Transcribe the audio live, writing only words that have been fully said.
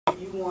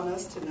you want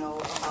us to know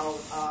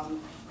about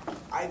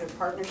either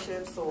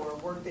partnerships or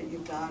work that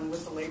you've done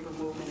with the labor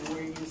movement, and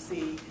where you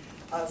see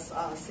us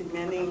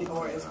cementing,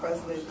 or as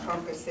President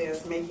Trumka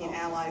says, making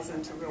allies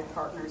into real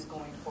partners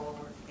going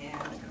forward.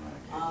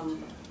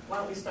 And why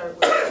don't we start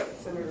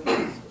with Senator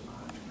Burga?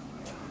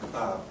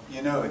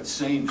 You know, it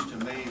seems to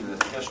me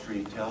that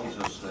history tells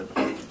us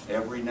that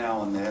every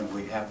now and then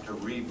we have to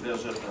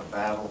revisit a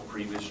battle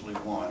previously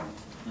won.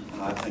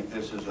 And I think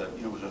this is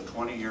it was a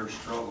 20-year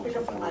struggle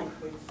before.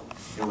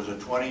 It was a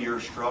 20-year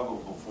struggle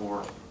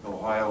before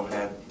Ohio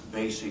had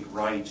basic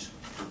rights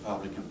for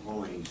public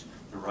employees: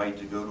 the right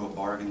to go to a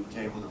bargaining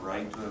table, the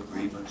right to a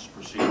grievance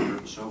procedure,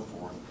 and so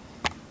forth.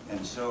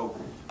 And so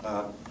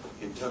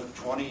it took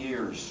 20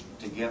 years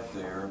to get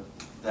there.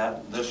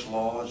 This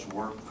law has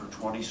worked for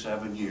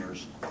 27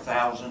 years.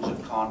 Thousands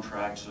of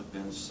contracts have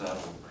been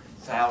settled.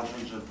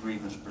 Thousands of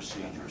grievance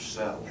procedures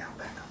settled.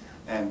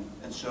 And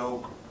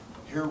so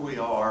here we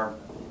are,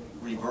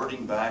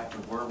 reverting back to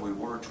where we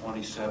were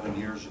 27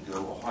 years ago.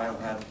 Ohio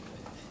had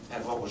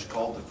what was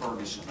called the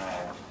Ferguson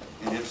Act,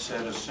 and it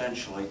said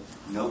essentially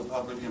no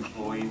public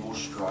employee will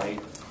strike,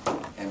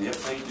 and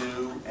if they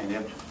do, and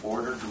if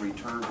ordered to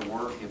return to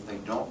work, if they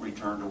don't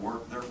return to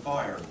work, they're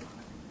fired.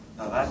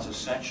 Now that's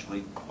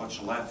essentially what's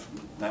left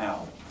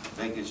now. I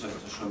think it's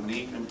a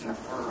meet and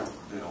confer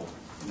bill.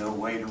 No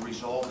way to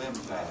resolve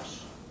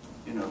impasse.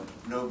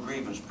 No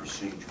grievance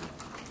procedure.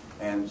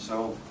 And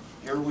so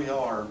here we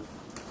are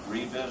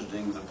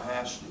revisiting the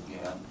past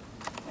again,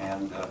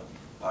 and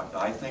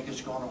I think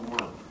it's going to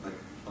work. But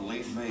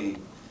believe me,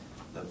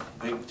 the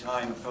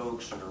big-time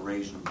folks that are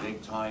raising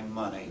big-time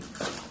money,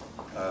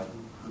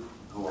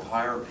 who will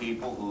hire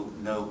people who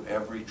know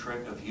every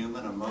trick of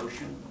human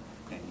emotion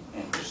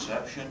and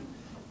deception,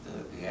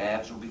 the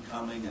ads will be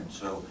coming, and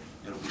so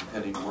it'll be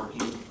pitting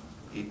working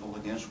people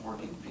against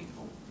working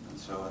people.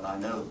 And I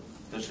know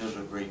this is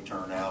a great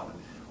turnout,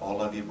 and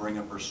all of you bring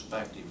a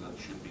perspective that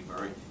should be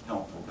very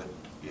helpful, but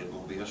it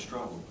will be a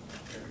struggle.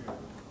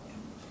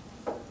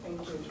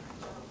 Thank you.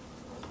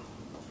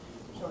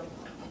 Joy.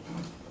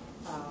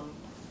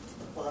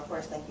 Well, of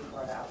course, thank you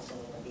for the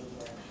opportunity to be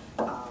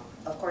here.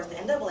 Of course, the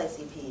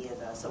NAACP is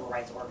a civil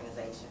rights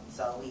organization,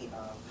 so we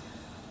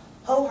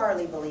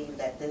wholeheartedly believe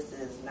that this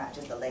is not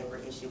just a labor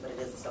issue, but it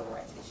is a civil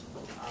rights issue.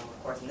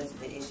 Of course, and this is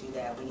the issue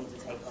that we need to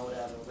take hold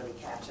of and really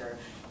capture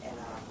and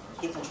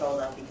get control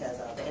of, because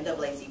the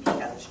NAACP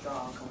has a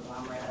strong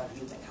conglomerate of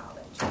youth in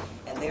college,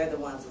 and they're the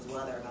ones as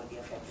well that are going to be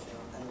affected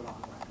in the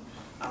long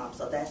run.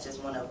 So that's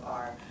just one of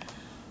our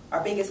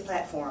biggest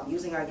platform,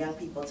 using our young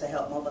people to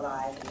help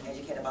mobilize and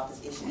educate about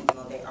this issue, even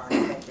though they aren't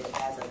affected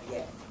as of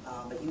yet.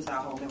 But using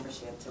our whole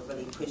membership to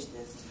really push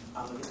this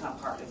and become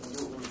partners and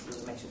do what we need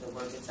to make sure the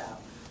word gets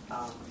out.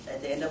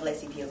 The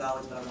NAACP has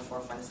always been on the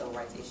forefront of civil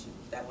rights issues.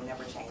 That will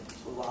never change.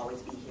 We will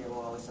always be here.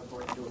 We'll always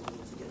support and do what we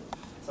need to do.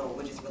 So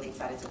we're just really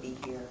excited to be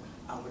here.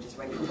 We're just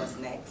ready for what's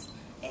next,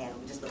 and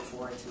we just look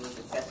forward to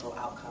successful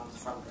outcomes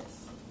from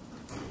this.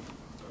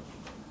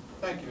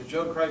 Thank you.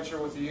 Joe Kreitzer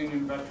with the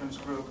Union Veterans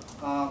Group.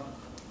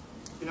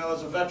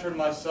 As a veteran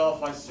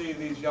myself, I see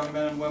these young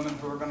men and women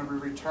who are going to be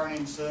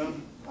returning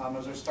soon.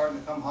 As they're starting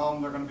to come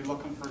home, they're going to be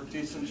looking for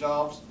decent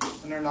jobs,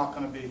 and they're not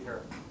going to be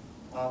here.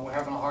 We're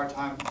having a hard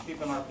time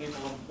keeping our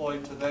people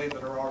employed today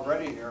that are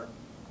already here,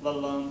 let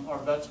alone our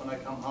vets when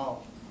they come home.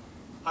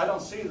 I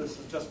don't see this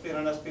as just being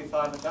an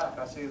SB5 attack.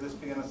 I see this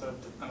being as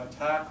an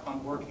attack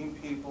on working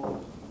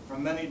people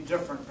from many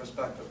different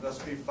perspectives.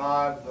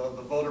 SB5,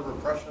 the voter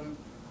repression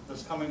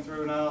that's coming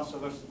through now.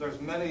 So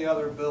there's many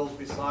other bills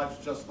besides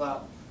just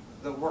that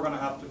we're going to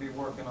have to be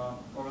working on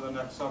over the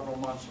next several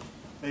months,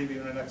 maybe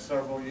even the next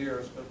several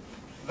years. But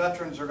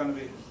veterans are going to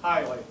be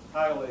highly,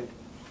 highly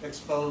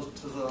exposed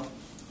to the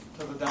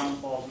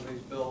downfalls of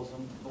these bills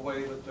and the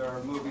way that they're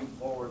moving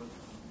forward.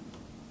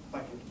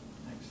 Thank you.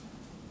 Thanks.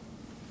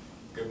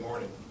 Good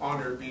morning.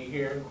 Honored to be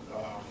here.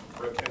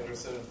 Rick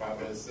Henderson, Phi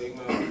Beta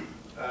Sigma.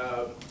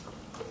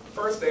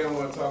 First thing I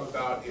want to talk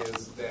about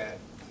is that,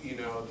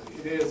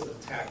 it is an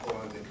attack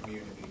on the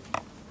community.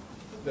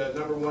 The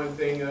number one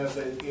thing of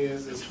it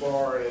is, as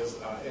far as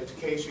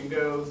education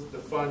goes, the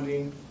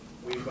funding.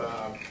 We've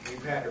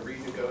had to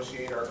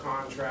renegotiate our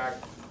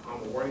contract.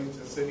 I'm a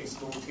Worthington City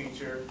school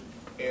teacher,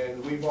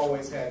 and we've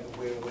always had the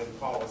win-win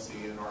policy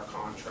in our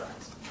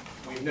contracts.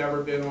 We've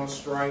never been on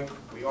strike.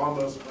 We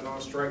almost went on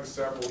strike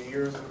several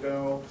years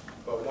ago,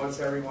 but once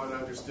everyone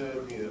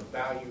understood the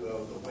value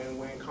of the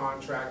win-win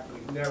contract,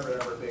 we've never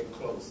ever been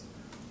close.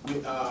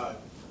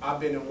 I've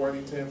been in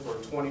Worthington for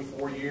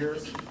 24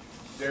 years.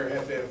 There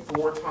have been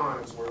 4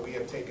 times where we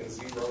have taken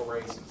 0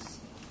 raises.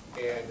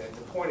 And at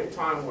the point in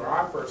time where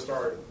I first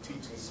started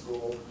teaching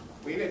school,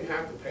 we didn't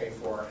have to pay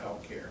for our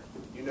health care.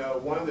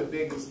 One of the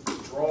biggest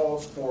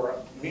draws for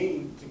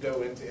me to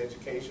go into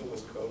education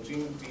was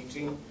coaching,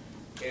 teaching,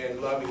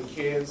 and loving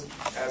kids,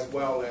 as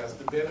well as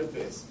the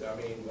benefits. I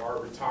mean, our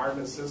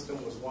retirement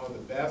system was one of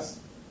the best,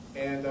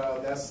 and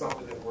that's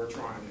something that we're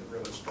trying to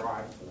really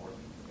strive for.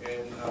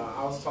 And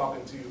I was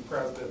talking to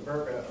President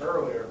Burga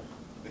earlier.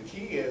 The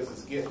key is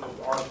getting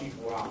our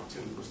people out to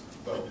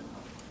vote.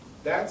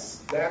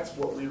 That's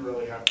what we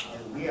really have to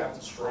do. We have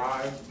to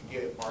strive to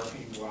get our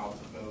people out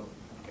to vote.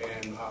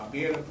 And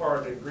being a part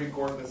of the Greek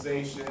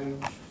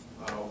organization,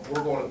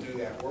 we're going to do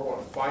that. We're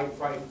going to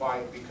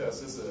fight,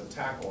 because this is an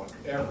attack on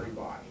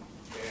everybody.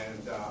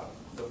 And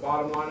the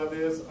bottom line of it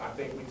is, I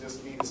think we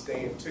just need to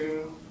stay in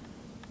tune,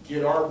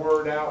 get our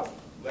word out.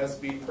 Let's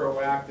be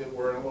proactive.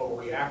 We're in a little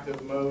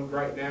reactive mode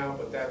right now,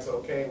 but that's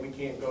okay. We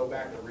can't go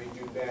back and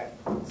redo that.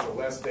 So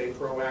let's stay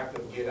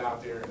proactive, get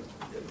out there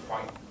and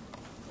fight.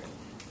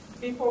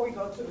 Before we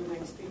go to the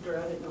next speaker,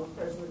 I didn't know if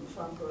President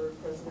Trumka or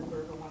President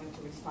Burga wanted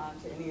to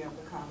respond to any of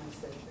the comments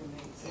that have been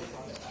made so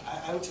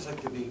far. I would just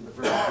like to be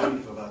very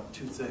brief about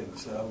two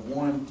things.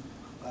 One,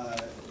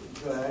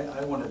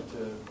 I wanted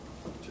to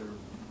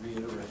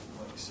reiterate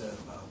what you said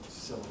about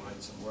civil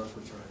rights and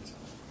workers' rights.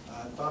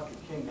 Dr.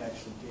 King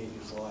actually gave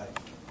his life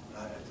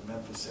at the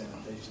Memphis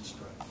sanitation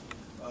strike,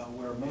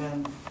 where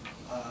men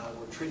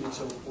were treated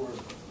so poorly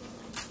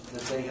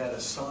that they had a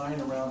sign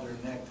around their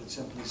neck that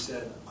simply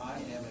said, "I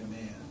am a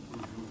man."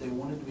 They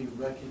wanted to be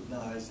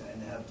recognized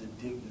and have the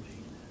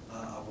dignity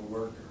of a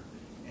worker.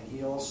 And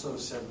he also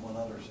said one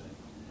other thing.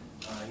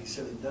 He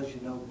said, "It does you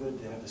no good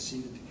to have a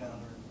seat at the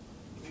counter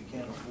if you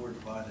can't afford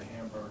to buy the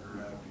hamburger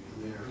after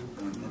you're there."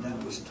 And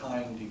that was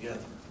tying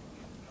together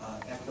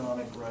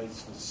economic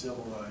rights with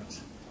civil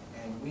rights.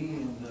 And we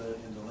in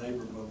the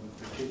labor movement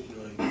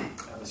particularly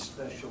have a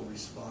special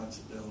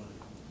responsibility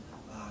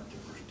to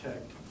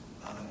protect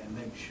and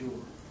make sure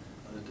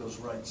that those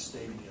rights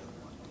stay together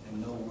and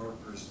no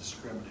worker is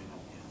discriminated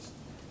against.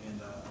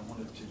 And I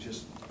wanted to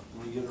just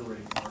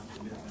reiterate our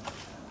commitment to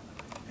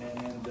that.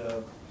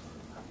 And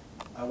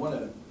I want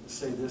to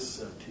say this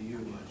to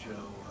you,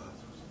 Joe.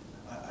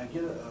 I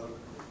get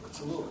it's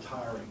a little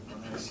tiring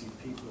when I see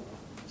people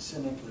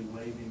cynically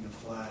waving a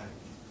flag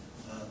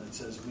that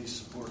says we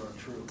support our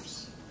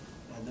troops.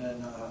 And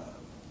then a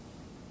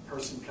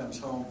person comes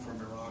home from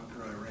Iraq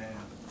or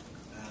Iran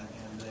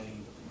and they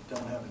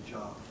don't have a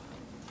job.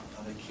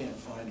 They can't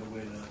find a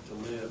way to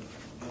live.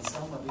 And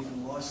some have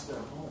even lost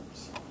their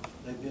homes.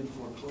 They've been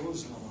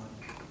foreclosed on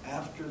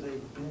after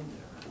they've been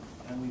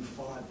there. And we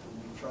tried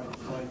to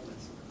fight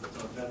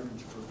with our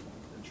veterans group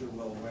that you're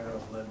well aware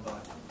of, led by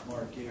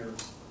Mark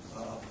Ayers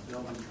of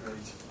Building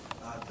Trades,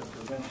 to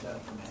prevent that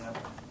from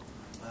happening.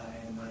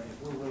 And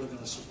if we're really going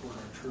to support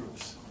our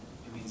troops,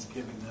 it means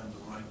giving them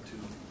the right to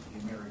the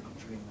American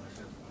dream like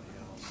everybody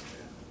else.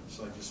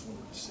 So I just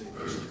wanted to say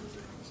those two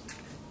things.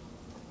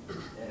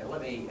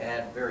 Let me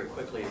add very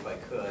quickly, if I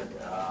could,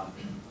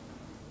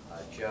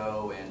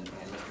 Joe and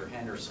Mr.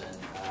 Henderson,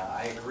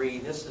 I agree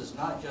this is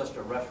not just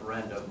a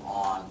referendum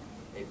on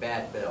a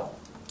bad bill.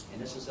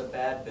 And this is a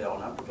bad bill,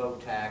 an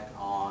unprovoked attack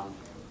on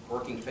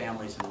working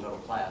families in the middle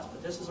class.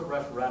 But this is a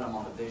referendum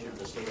on the vision of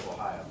the state of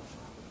Ohio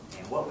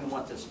and what we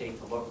want this state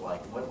to look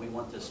like and what we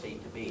want this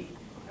state to be.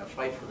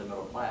 Fight for the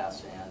middle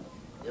class. And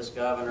this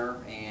governor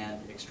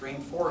and extreme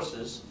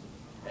forces,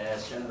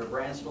 as Senator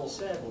Branstall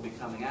said, will be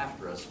coming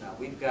after us. Now,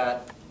 we've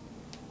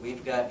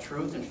got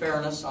truth and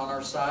fairness on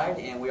our side,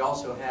 and we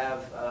also have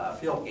a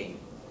field game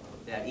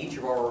that each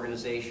of our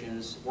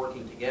organizations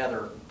working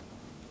together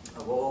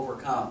will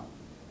overcome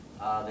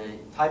the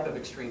type of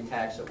extreme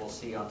tax that we'll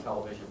see on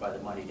television by the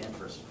moneyed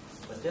interest.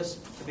 But this,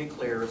 to be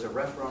clear, is a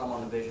referendum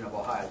on the vision of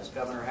Ohio. This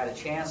governor had a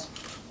chance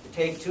to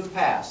take two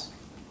paths.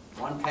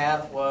 One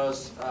path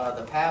was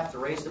the path to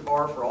raise the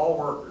bar for all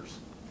workers.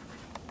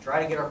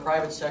 Try to get our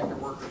private sector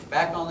workers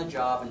back on the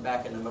job and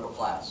back in the middle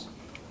class.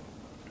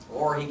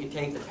 Or he could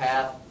take the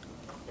path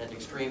that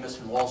extremists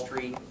in Wall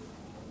Street,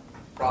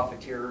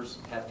 profiteers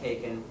have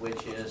taken,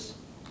 which is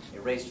a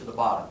race to the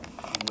bottom,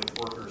 in which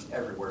workers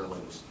everywhere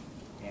lose.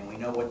 And we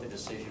know what the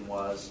decision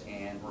was,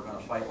 and we're going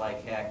to fight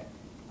like heck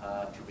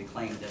to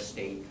reclaim this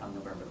state come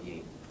November the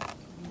 8th.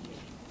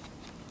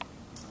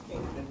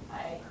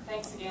 Hi,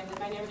 thanks again.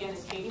 My name again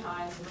is Katie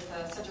Hines with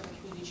the Center for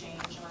Community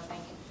Change. I want to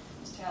thank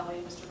Ms.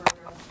 Talley, Mr.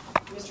 Burga,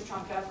 Mr.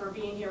 Trumka for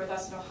being here with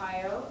us in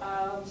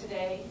Ohio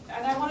today.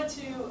 And I wanted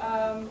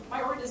to,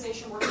 my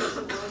organization works with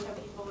low-income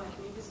people in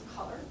communities of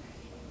color.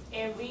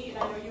 And I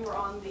know you were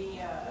on the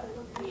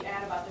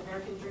ad about the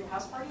American Dream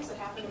House parties that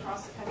happened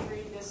across the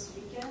country this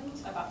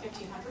weekend, about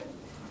 1,500.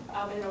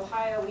 In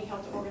Ohio, we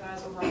helped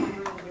organize over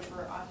 100,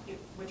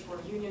 which were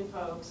union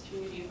folks,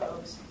 community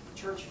folks,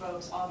 church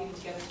folks, all getting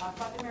together to talk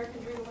about the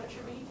American Dream and what it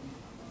should be.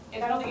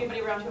 And I don't think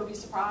anybody around here will be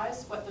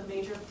surprised what the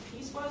major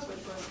piece was, which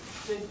was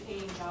good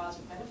paying jobs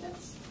with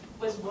benefits,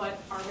 was what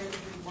our American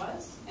Dream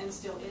was and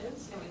still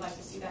is, and we'd like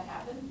to see that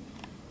happen.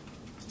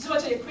 So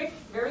I'll tell you a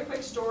very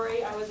quick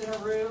story. I was in a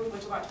room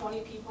with about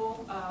 20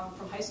 people,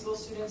 from high school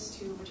students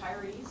to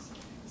retirees.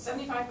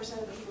 75%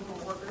 of the people who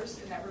were workers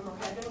in that room or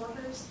had been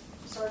workers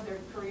started their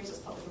careers as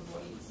public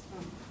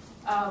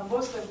employees.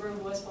 Most of the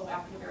room was full of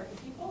African American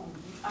people,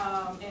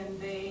 and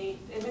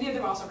many of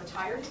them also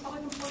retired as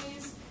public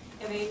employees,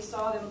 and they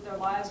saw their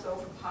lives go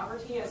from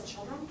poverty as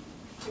children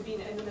to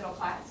being in the middle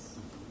class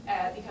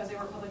because they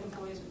were public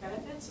employees with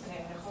benefits, and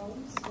they had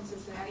homes in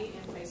Cincinnati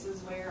and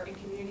places in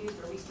communities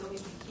where we still need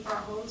to keep our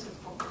homes because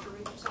foreclosure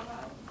rates are so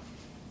high.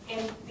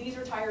 And these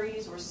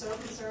retirees were so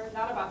concerned,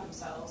 not about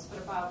themselves, but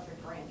about their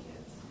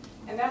grandkids.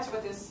 And that's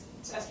what this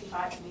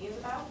SB5 to me is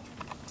about,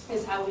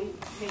 is how we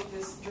make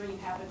this dream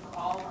happen for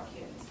all of our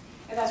kids.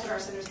 And that's what our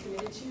center is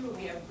committed to.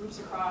 We have groups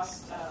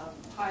across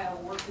Ohio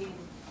working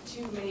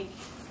to make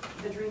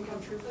the dream come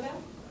true for them.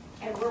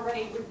 And we're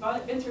ready, we've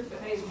been through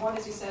phase 1,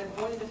 as you said,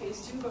 going into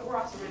phase 2, but we're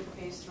also ready for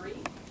phase 3,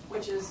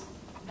 which is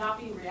not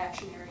being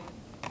reactionary.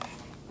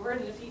 We're going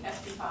to defeat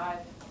SB5,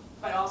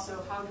 but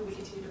also how do we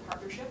continue to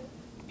partnership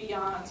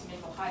beyond to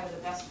make Ohio the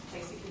best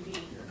place it can be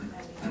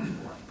as we have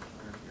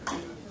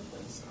before.